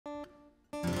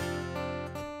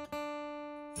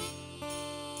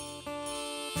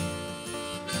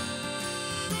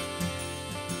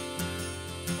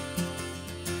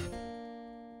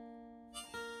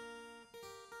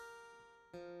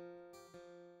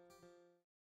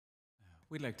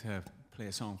We'd like to play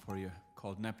a song for you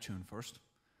called Neptune first.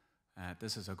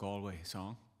 This is a Galway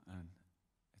song, and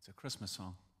it's a Christmas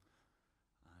song.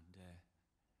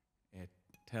 And it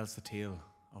tells the tale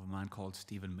of a man called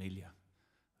Stephen Melia,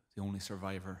 the only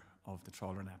survivor of the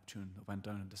trawler Neptune that went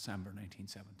down in December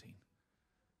 1917.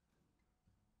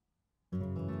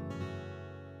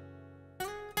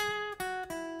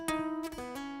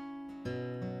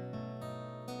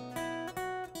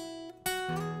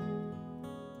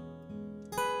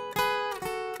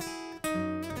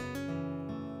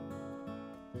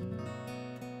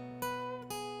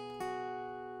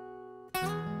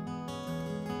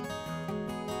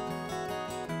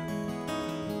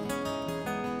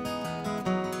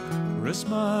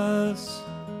 Christmas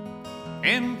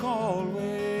in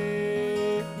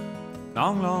Galway,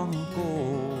 long, long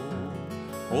ago.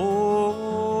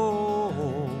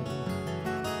 Oh,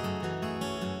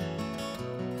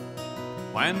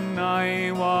 when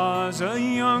I was a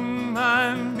young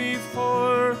man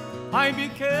before I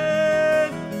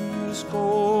became his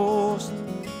ghost,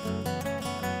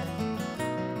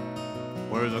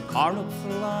 where the carp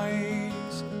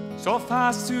flies so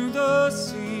fast to the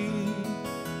sea,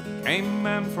 came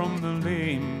men from the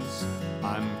lanes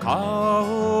and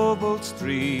cobbled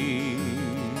streets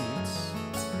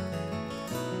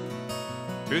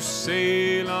to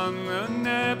sail on the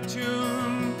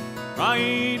Neptune,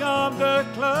 ride of the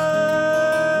cloud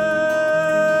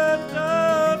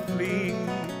fleet.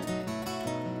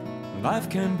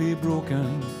 Life can be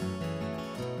broken,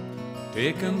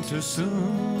 taken too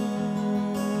soon.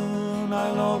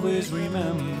 I'll always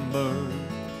remember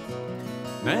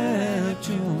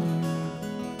Neptune.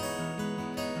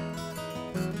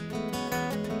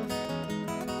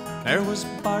 There was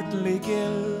Bartley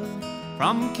Gill,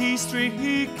 from Key Street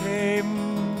he came,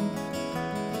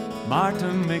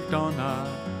 Martin McDonough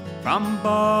from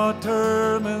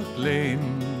Buttermilk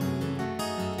Lane,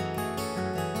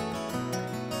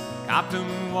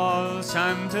 Captain Walsh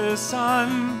and his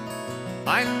son,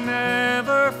 I'll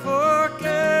never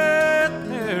forget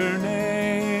their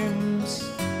names,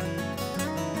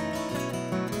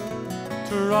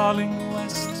 trawling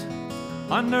west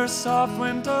under soft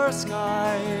winter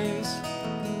skies.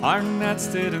 Our nets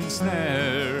did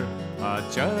ensnare a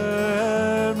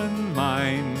German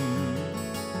mine.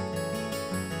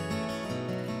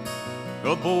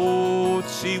 The boat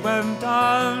she went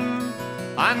on,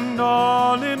 and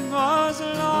all it was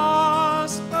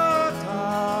lost, but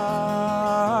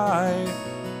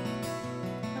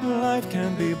life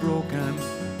can be broken,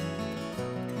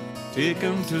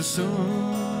 taken too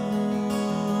soon.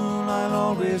 I'll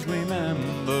always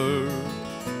remember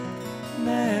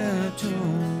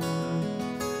Neptune.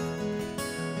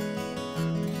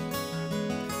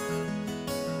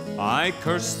 I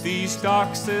curse these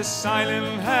docks, this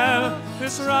silent hell,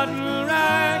 this rotten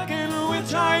wreck in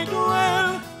which I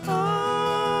dwell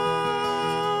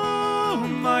all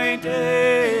my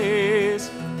days.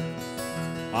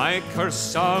 I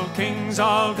curse all kings,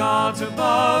 all gods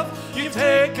above. You've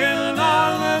taken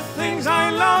all the things I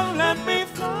love, let me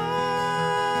fly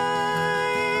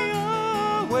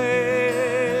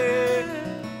away.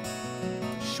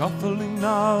 Shuffling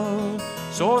now,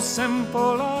 so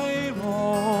simple I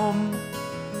roam,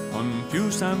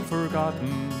 confused and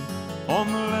forgotten,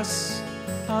 homeless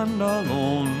and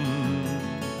alone,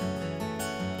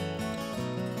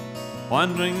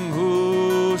 wondering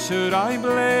who should I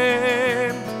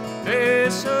blame. They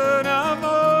should have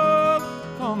all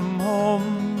come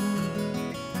home.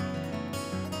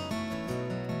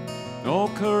 No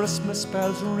Christmas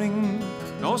bells ring,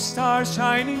 no stars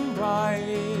shining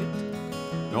bright,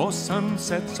 no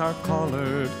sunsets are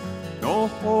colored, no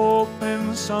hope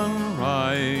in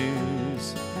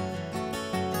sunrise.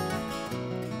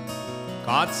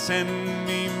 God send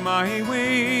me my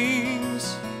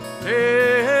wings,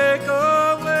 take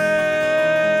away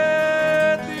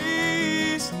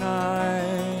these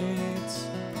nights.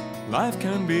 Life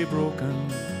can be broken,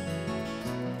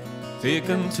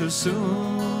 taken too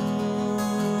soon.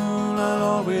 I'll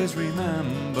always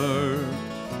remember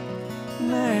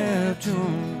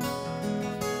Neptune.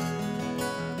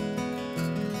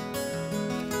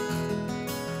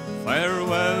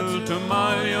 Farewell to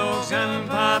Malyoaks and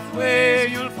Pathway,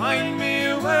 you'll find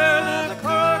me where the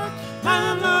cork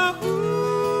and the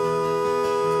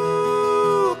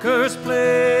hookers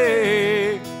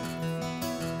play.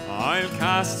 I'll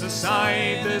cast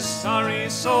aside this sorry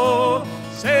soul,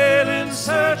 sail in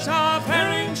search of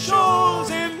herring shoals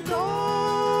in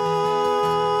Galway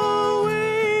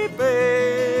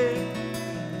Bay.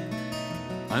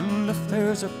 And if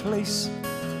there's a place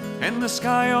in the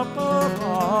sky up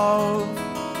above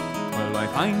where life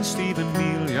find Stephen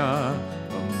Melia,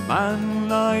 the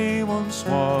man I once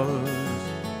was.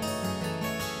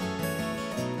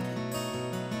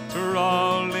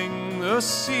 Trawling the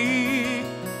sea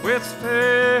with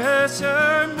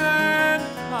fishermen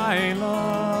I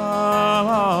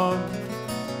love.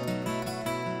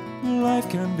 Life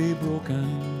can be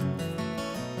broken,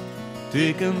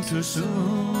 taken too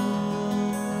soon.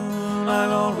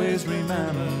 I'll always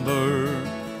remember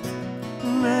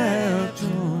their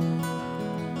tune.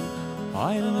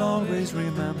 I'll always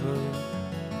remember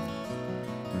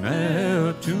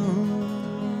their tune.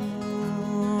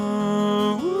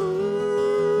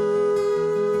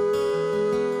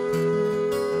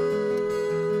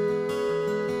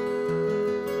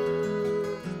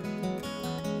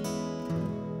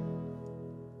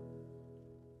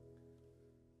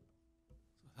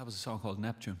 That was a song called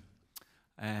Neptune.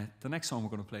 The next song we're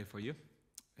going to play for you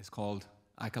is called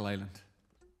Achill Island.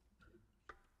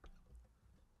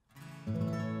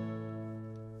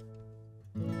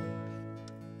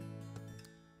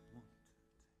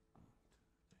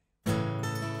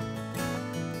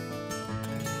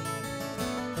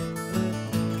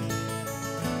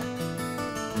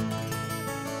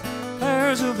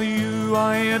 There's a view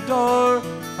I adore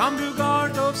from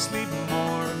Dugard of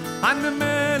Sleepmore, and the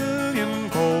million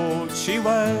coats she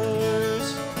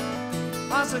wears.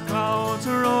 As the clouds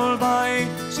roll by,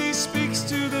 she speaks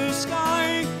to the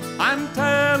sky and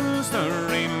tells the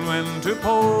rain when to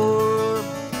pour.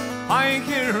 I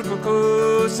hear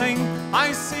cuckoos sing,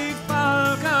 I see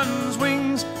falcons'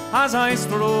 wings as I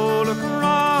stroll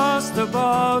across the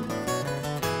bog.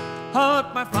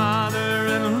 But my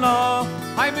father-in-law,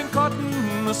 I've been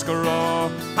cutting the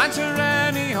scraw, and sure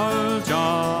any old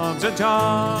job's a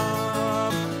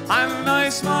job. And I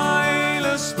smile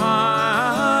a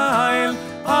smile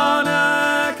on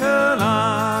Achill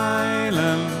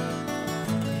Island.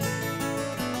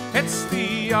 It's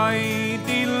the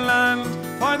ideal land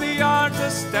for the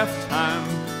artist's deft hand,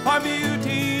 for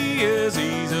beauty is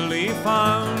easily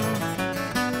found.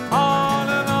 All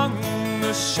along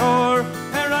the shore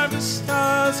there are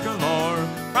vistas galore,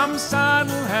 from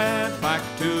Saddlehead back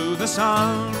to the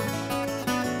Sound.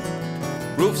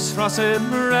 Roofs frosted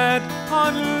red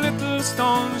on little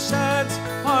stone sheds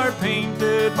are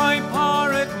painted by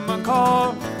Porrick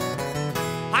Macaw,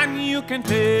 and you can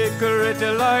take great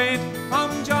delight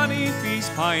from Johnny Fee's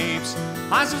pipes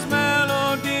as his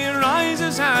melody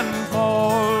rises and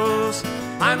falls,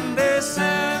 and they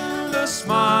send a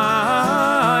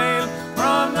smile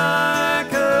from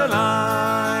Achill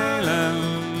Island.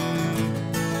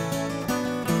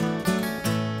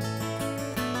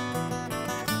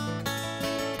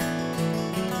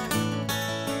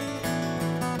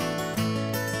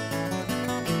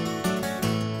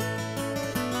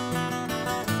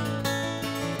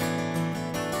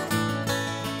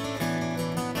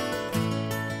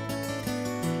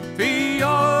 The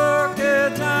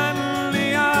orchid and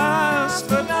the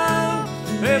asphodel,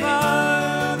 they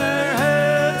bow their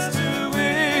heads to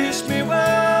wish me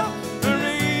well. The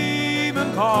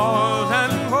raven calls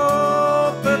and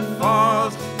hope it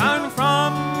falls down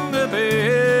from the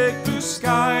big blue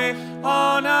sky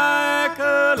on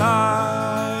Achill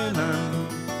Island.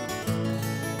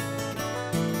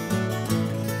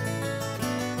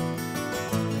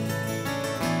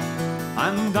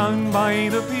 And down by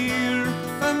the pier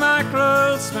the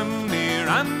mackerel swim near,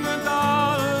 and the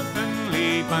dolphin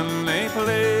leap and they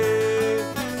play.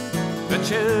 The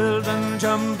children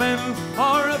jump in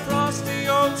for a frosty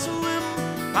old swim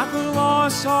that will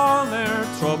wash all their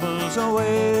troubles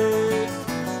away.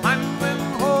 And when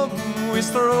home we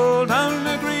stroll down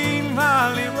the Green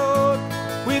Valley Road,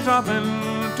 we drop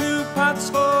into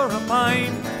Pat's for a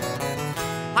pint,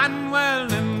 and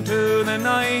well into the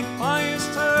night by his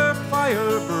turf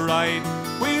fire bright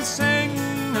we'll sing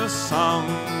a song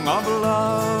of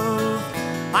love,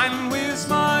 and we'll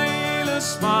smile a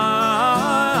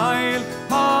smile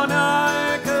on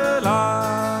Achill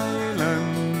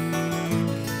Island,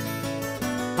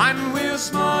 and we'll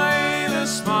smile a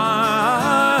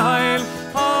smile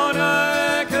on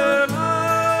Achill Island,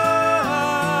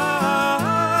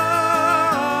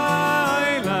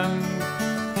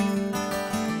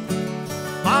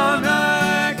 on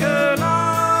Achill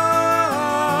Island,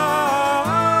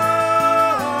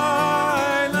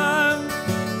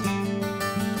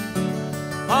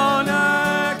 on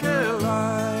Achill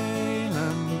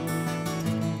Island.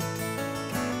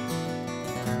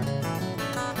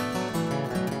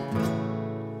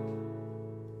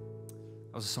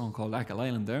 That was a song called Achill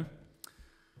Island there.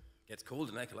 Gets cold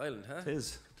in Achill Island, huh? It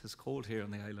is. It is cold here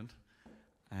on the island.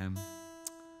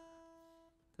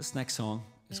 This next song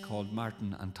is called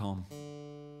Martin and Tom.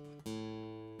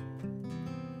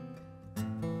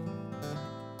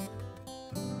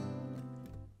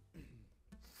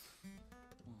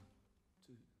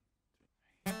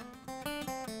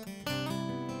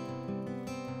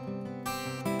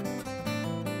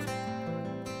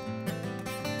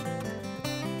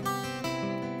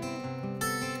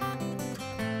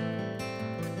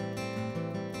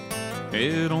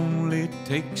 It only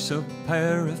takes a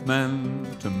pair of men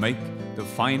to make the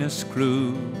finest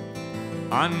crew.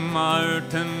 And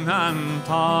Martin and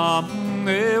Tom,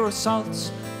 they were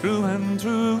salts through and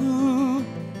through.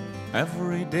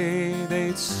 Every day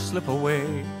they'd slip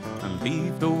away and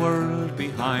leave the world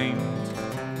behind,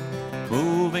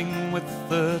 moving with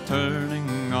the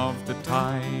turning of the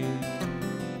tide.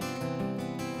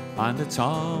 And it's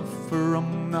off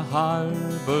from the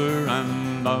harbour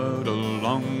and out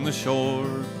along the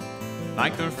shore,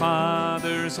 like their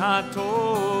fathers had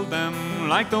told them,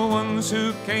 like the ones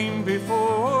who came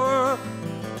before,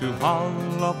 to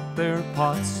haul up their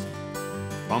pots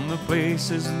from the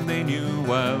places they knew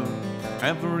well,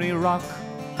 every rock,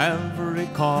 every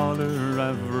collar,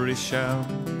 every shell.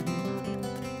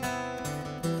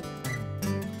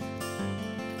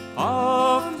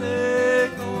 Off they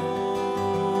go,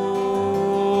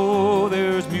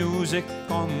 there's music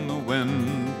on the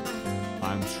wind,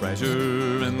 and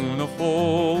treasure in the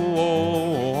foam.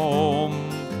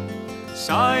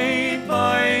 Side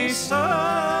by side,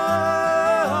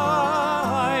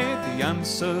 the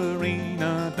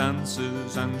Anserina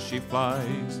dances and she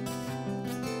flies,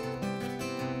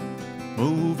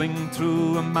 moving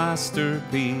through a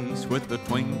masterpiece with a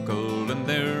twinkle in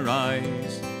their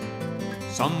eyes.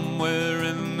 Somewhere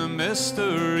in the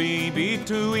mystery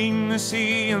between the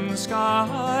sea and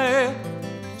sky,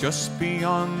 just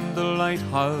beyond the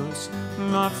lighthouse,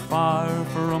 not far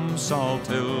from Salt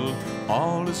Hill,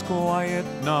 all is quiet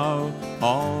now,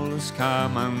 all is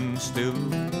calm and still.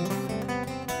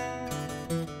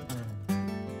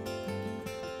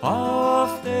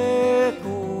 Off they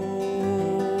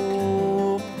go,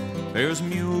 there's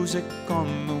music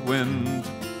on the wind,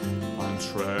 and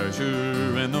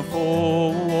treasure in the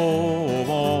foam.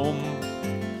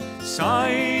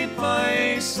 Side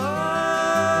by side,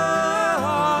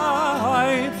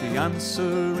 the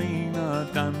Anserina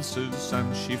dances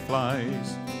and she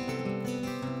flies,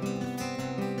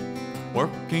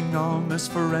 working on this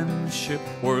friendship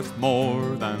worth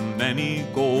more than any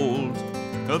gold.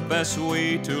 The best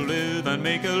way to live and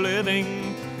make a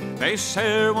living, they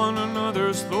share one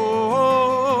another's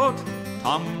thought.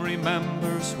 Tom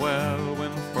remembers well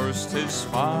when first his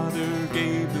father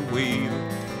gave the wheel,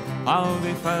 how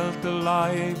they felt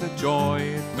alive, the joy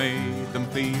it made them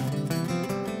feel.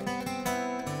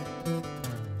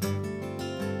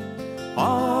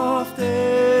 Off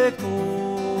they go,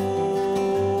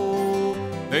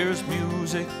 there's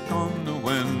music on the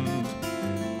wind,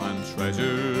 and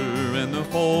treasure in the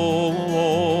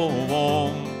foam.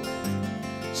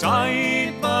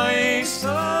 Side by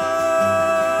side,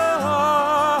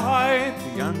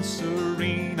 the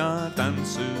Anserina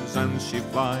dances and she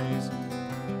flies.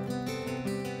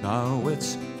 Now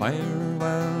it's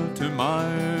farewell to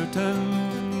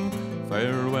Martin,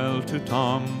 farewell to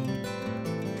Tom.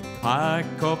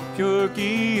 Pack up your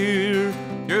gear,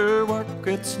 your work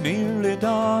it's nearly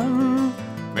done.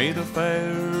 May the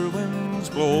fair winds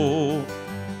blow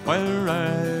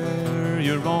where'er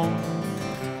you roam.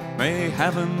 May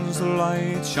heaven's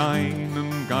light shine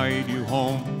and guide you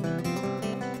home.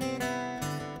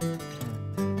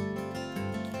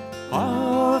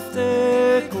 Off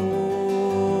they go,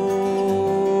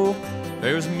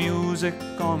 there's music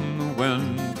on the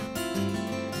wind,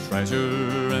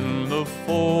 treasure in the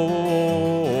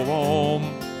foam.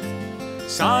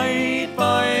 Side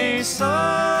by side,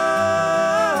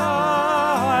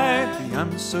 the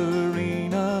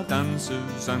Anserina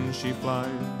dances and she flies.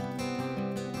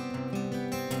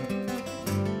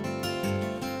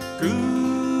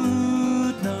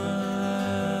 Good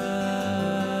night,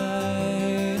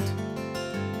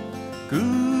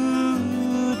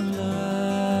 good night,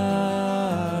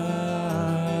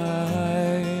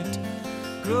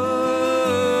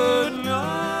 good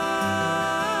night.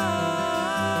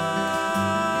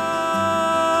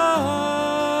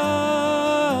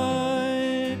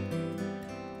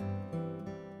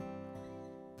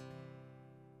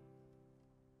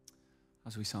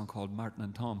 As we song called Martin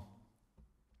and Tom.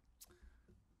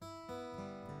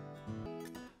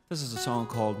 This is a song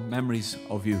called Memories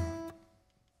of You.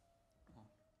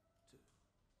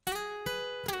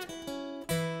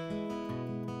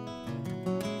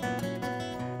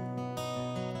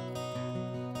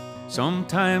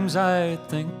 Sometimes I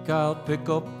think I'll pick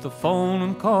up the phone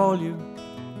and call you.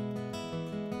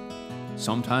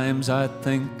 Sometimes I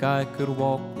think I could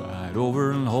walk right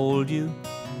over and hold you.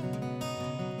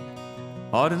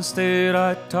 But instead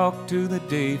I talk to the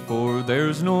day, for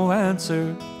there's no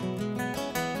answer.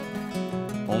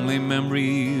 Only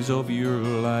memories of your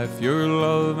life, your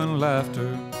love and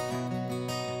laughter.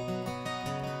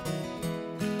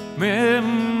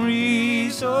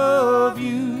 Memories of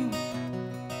you,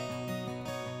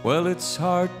 Well, it's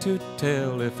hard to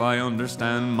tell if I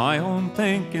understand my own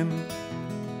thinking.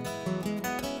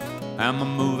 Am I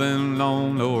moving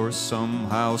on or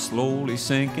somehow slowly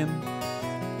sinking?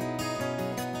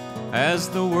 As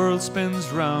the world spins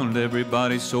round,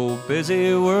 everybody's so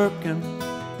busy working.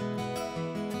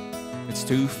 It's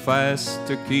too fast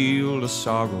to kill the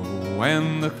sorrow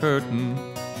and the curtain.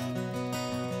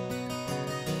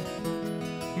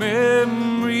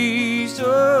 Memories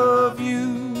of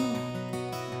you,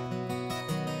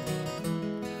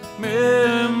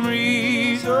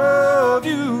 memories of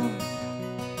you.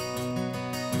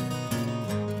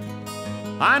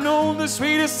 I know the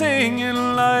sweetest thing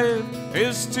in life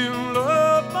is to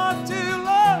love, but to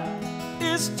love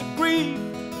is to grieve,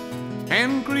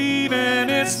 and grieving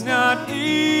it's not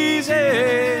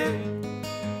easy.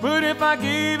 But if I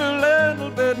gave a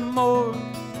little bit more,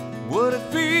 would it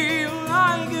feel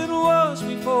like it was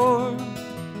before?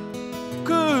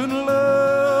 Could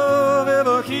love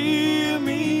ever heal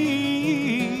me?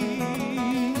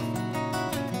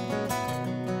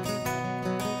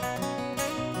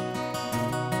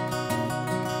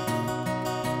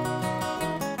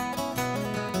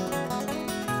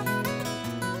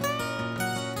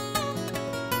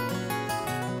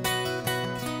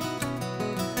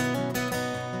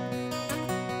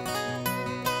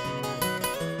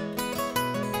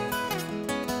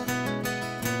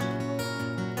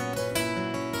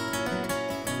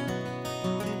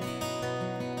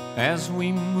 As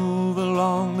we move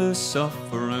along the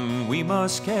suffering we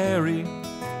must carry,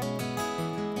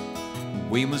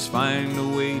 we must find a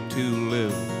way to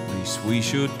live, at least we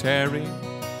should tarry.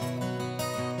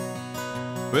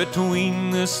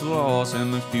 Between this loss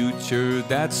and the future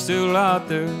that's still out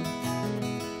there,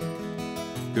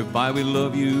 goodbye, we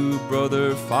love you,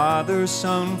 brother, father,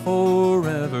 son,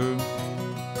 forever.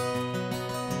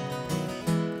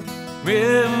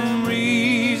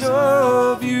 Memories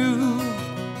of you,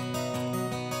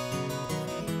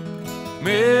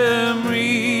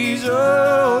 memories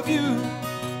of you.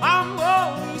 I'm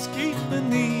always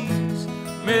keeping these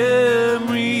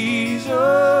memories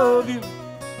of you.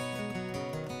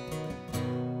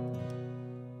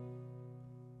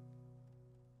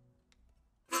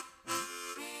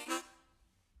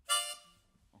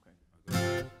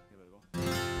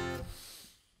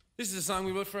 This is a song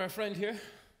we wrote for our friend here.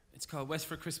 It's called West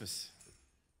for Christmas.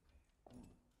 1, 2,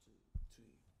 3,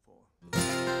 4.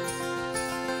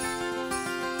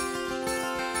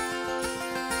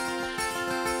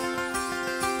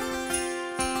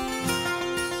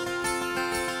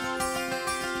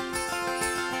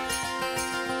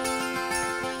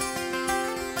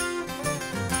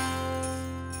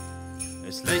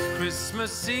 It's late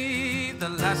Christmas Eve, the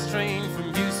last train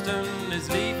from Houston is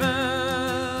leaving.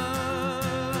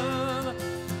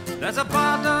 There's a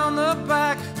bar down the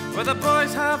back where the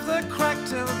boys have the crack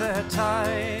till they're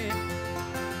tied.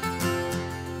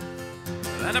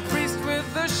 And a priest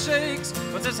with the shakes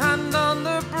puts his hand on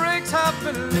the brakes, half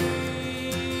believing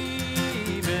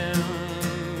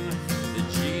that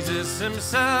Jesus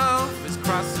himself is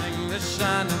crossing the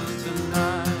Shannon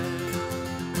tonight.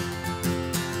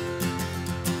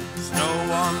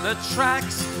 Snow on the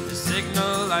tracks, the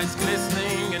signal lights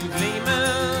glistening and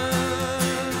gleaming.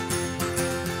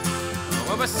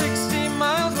 Over 60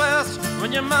 miles west,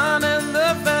 when your man in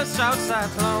the vest shouts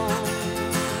cyclone.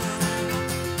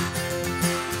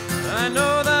 I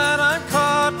know that I'm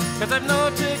caught, 'cause I've no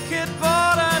ticket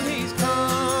bought, and he's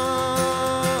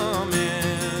coming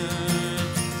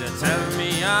to tell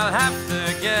me I'll have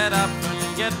to get up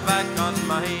and get back on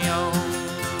my own.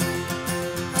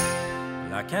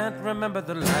 Well, I can't remember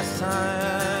the last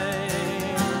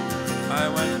time I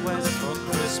went west for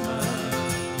Christmas.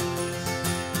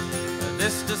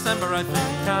 This December I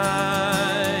think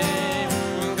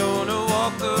I'm gonna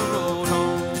walk the road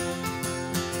home.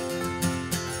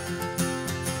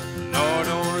 Lord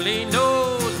only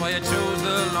knows why I chose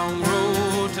the long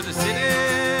road to the city.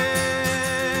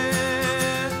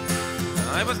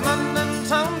 I was London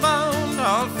town bound,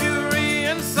 all fury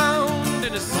and sound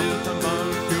in a suit.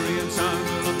 Fury and sound,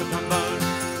 London town bound.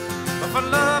 But for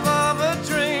love of a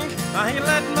drink, I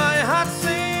let my heart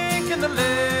sink in the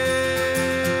lake.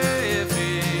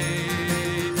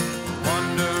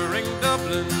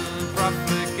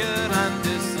 Profligate and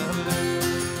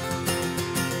dissolute.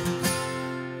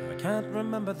 I can't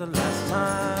remember the last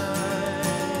time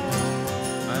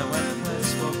I went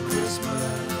west for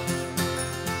Christmas.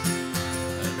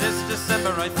 This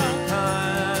December I think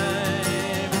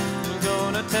I'm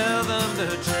gonna tell them the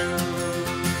truth,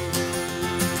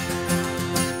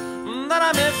 that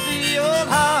I miss the old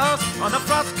house on the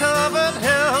frost-covered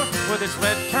hill with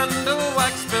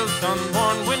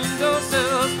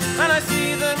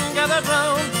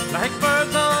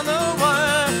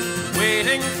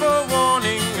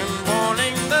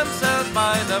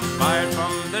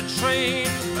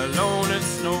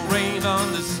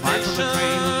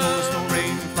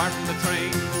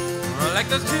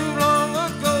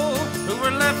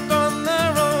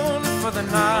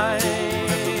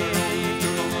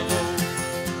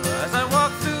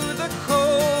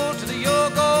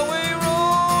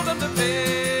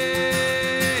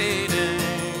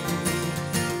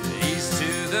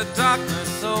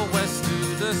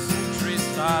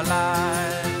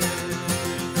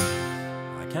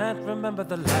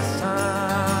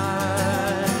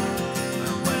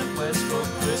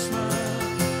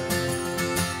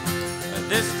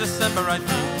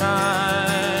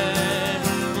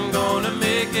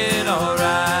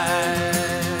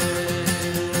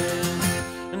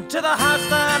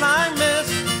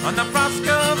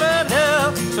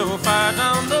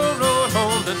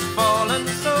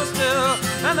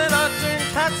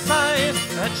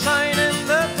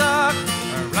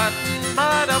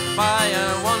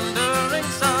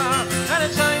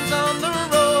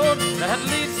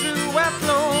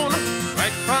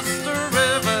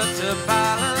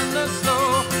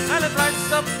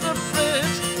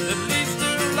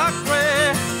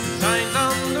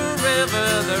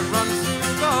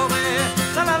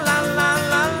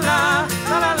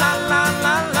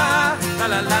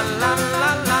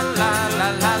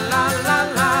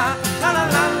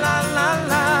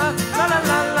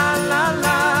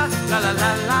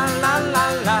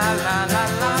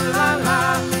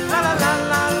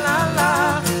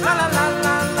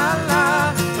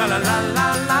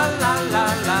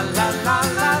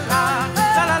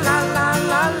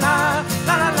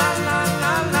la la la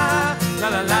la la la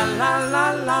la la la la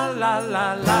la la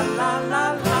la la la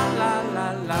la la la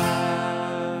la.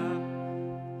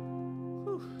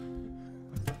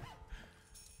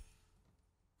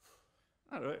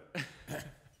 All right.